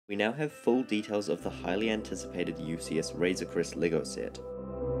We now have full details of the highly anticipated UCS Razor Crest LEGO set.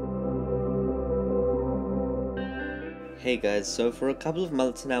 Hey guys, so for a couple of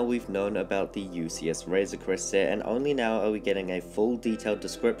months now we've known about the UCS Razor Crest set, and only now are we getting a full detailed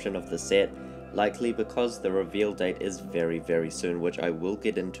description of the set, likely because the reveal date is very soon, which I will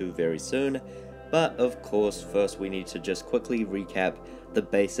get into very soon. But of course, first we need to just quickly recap the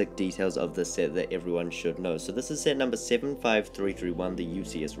basic details of the set that everyone should know. So this is set number 75331, the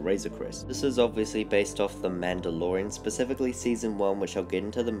UCS Razor Crest. This is obviously based off the Mandalorian, specifically Season 1, which I'll get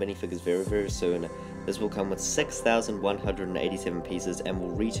into the minifigures very soon. This will come with 6,187 pieces and will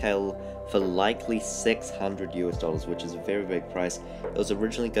retail for likely $600 US, which is a very big price. It was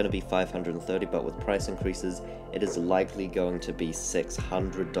originally going to be $530, but with price increases, it is likely going to be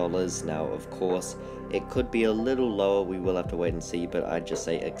 $600. Now, of course, it could be a little lower, we will have to wait and see, but I'd just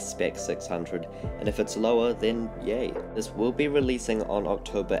say expect 600, and if it's lower, then yay. This will be releasing on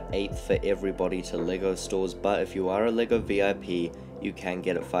October 8th for everybody to LEGO stores, but if you are a LEGO VIP, you can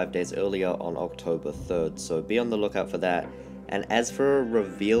get it 5 days earlier on October 3rd, so be on the lookout for that. And as for a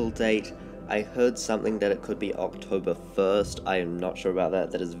reveal date, I heard something that it could be October 1st, I am not sure about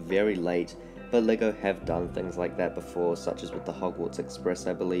that, that is very late. But LEGO have done things like that before, such as with the Hogwarts Express,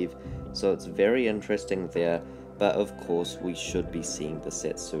 I believe, so it's very interesting there, but of course we should be seeing the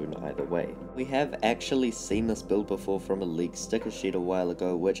set soon either way. We have actually seen this build before from a leaked sticker sheet a while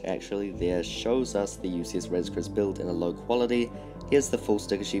ago, which actually there shows us the UCS Razor Crest build in a low quality. Here's the full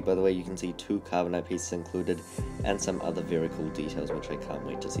sticker sheet, by the way. You can see 2 carbonite pieces included, and some other very cool details which I can't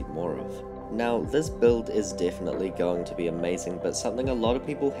wait to see more of. Now, this build is definitely going to be amazing, but something a lot of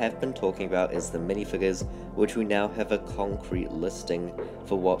people have been talking about is the minifigures, which we now have a concrete listing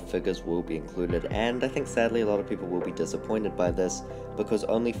for what figures will be included, and I think sadly a lot of people will be disappointed by this, because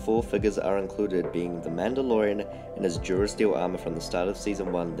only 4 figures are included, being the Mandalorian in his Durasteel armor from the start of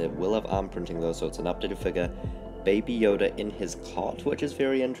Season 1, that will have arm printing though, so it's an updated figure, Baby Yoda in his cot, which is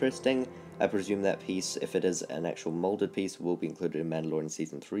very interesting. I presume that piece, if it is an actual molded piece, will be included in Mandalorian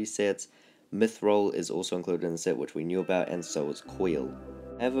Season 3 sets. Mithril is also included in the set, which we knew about, and so is Quill.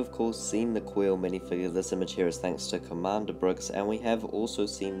 I have of course seen the Quill minifigure. This image here is thanks to Commander Brooks, and we have also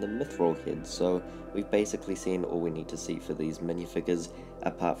seen the Mithril head, so we've basically seen all we need to see for these minifigures,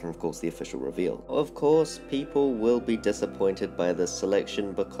 apart from of course the official reveal. Of course, people will be disappointed by this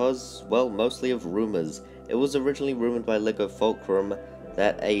selection because, well, mostly of rumors. It was originally rumored by LEGO Fulcrum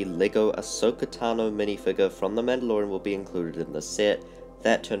that a LEGO Ahsoka Tano minifigure from the Mandalorian will be included in the set.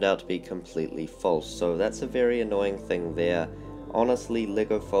 That turned out to be completely false, so that's a very annoying thing there. Honestly,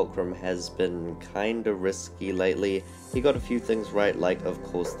 LEGO Fulcrum has been kinda risky lately. He got a few things right, like of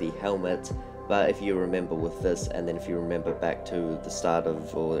course the helmet, but if you remember with this, and then if you remember back to the start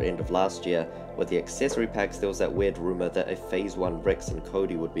of, or end of last year, with the accessory packs, there was that weird rumor that a Phase 1 Rex and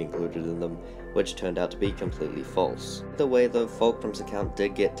Cody would be included in them, which turned out to be completely false. Either way though, Fulcrum's account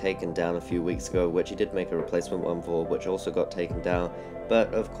did get taken down a few weeks ago, which he did make a replacement one for, which also got taken down,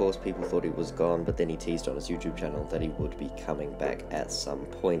 but of course people thought he was gone, but then he teased on his YouTube channel that he would be coming back at some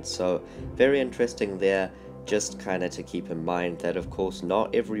point, so very interesting there. Just kinda to keep in mind that of course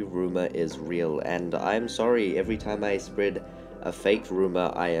not every rumor is real, and I'm sorry every time I spread a fake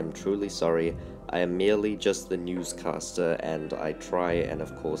rumor. I am truly sorry. I am merely just the newscaster, and I try and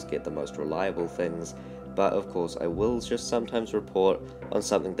of course get the most reliable things, but of course I will just sometimes report on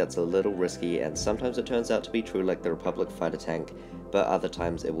something that's a little risky, and sometimes it turns out to be true, like the Republic fighter tank, but other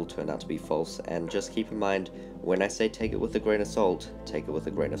times it will turn out to be false, and just keep in mind, when I say take it with a grain of salt, take it with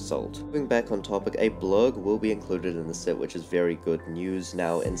a grain of salt. Moving back on topic, a blurg will be included in the set, which is very good news.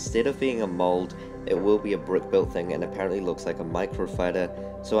 Now, instead of being a mold, it will be a brick built thing, and apparently looks like a microfighter,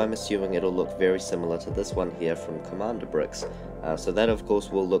 so I'm assuming it'll look very similar to this one here from Commander Bricks. So that of course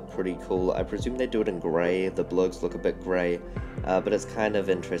will look pretty cool. I presume they do it in grey. The blurgs look a bit grey, but it's kind of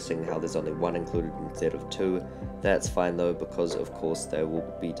interesting how there's only 1 included instead of 2. That's fine though, because of course they will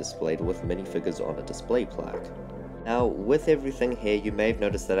be displayed with minifigures on a display plaque. Now, with everything here, you may have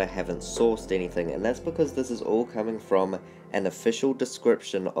noticed that I haven't sourced anything, and that's because this is all coming from an official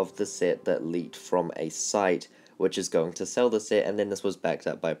description of the set that leaked from a site which is going to sell the set, and then this was backed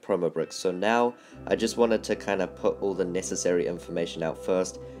up by promo bricks. So now, I just wanted to kind of put all the necessary information out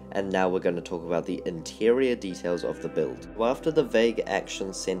first, and now we're going to talk about the interior details of the build. So after the vague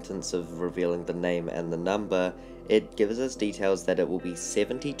action sentence of revealing the name and the number, it gives us details that it will be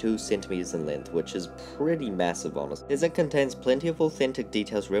 72 centimeters in length, which is pretty massive, honestly. As it contains plenty of authentic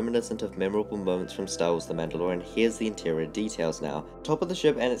details reminiscent of memorable moments from Star Wars The Mandalorian, here's the interior details now. Top of the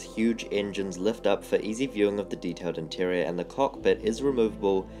ship and its huge engines lift up for easy viewing of the detailed interior, and the cockpit is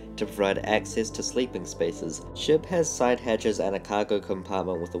removable to provide access to sleeping spaces. Ship has side hatches and a cargo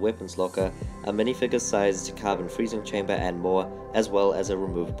compartment with a weapons locker, a minifigure-sized carbon freezing chamber and more, as well as a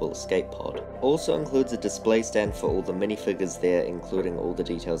removable escape pod. Also includes a display stand for all the minifigures there, including all the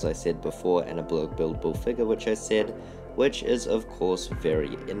details I said before, and a buildable figure which I said, which is of course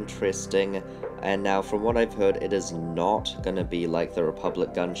very interesting. And now from what I've heard, it is not gonna be like the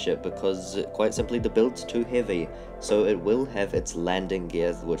Republic gunship because quite simply the build's too heavy, so it will have its landing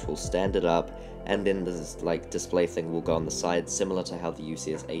gear which will stand it up, and then this like display thing will go on the side, similar to how the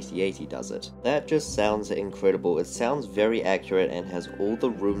UCS 8080 does it. That just sounds incredible. It sounds very accurate and has all the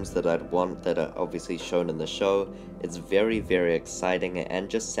rooms that I'd want that are obviously shown in the show. It's very exciting and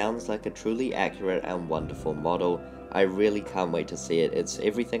just sounds like a truly accurate and wonderful model. I really can't wait to see it. It's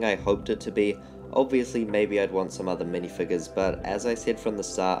everything I hoped it to be. Obviously maybe I'd want some other minifigures, but as I said from the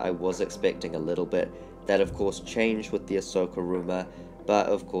start, I was expecting a little bit. That of course changed with the Ahsoka rumor, but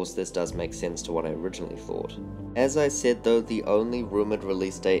of course this does make sense to what I originally thought. As I said though, the only rumored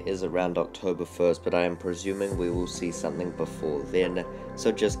release date is around October 1st, but I am presuming we will see something before then, so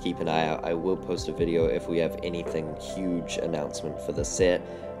just keep an eye out. I will post a video if we have anything huge announcement for the set.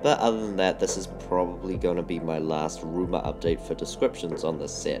 But other than that, this is probably going to be my last rumor update for descriptions on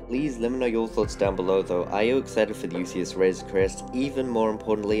this set. Please let me know your thoughts down below though. Are you excited for the UCS Razor Crest? Even more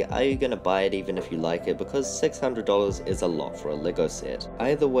importantly, are you going to buy it even if you like it? Because $600 is a lot for a LEGO set.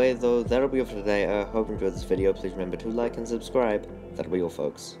 Either way though, that'll be all for today. I hope you enjoyed this video. Please remember to like and subscribe. That'll be all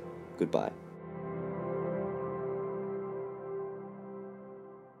folks. Goodbye.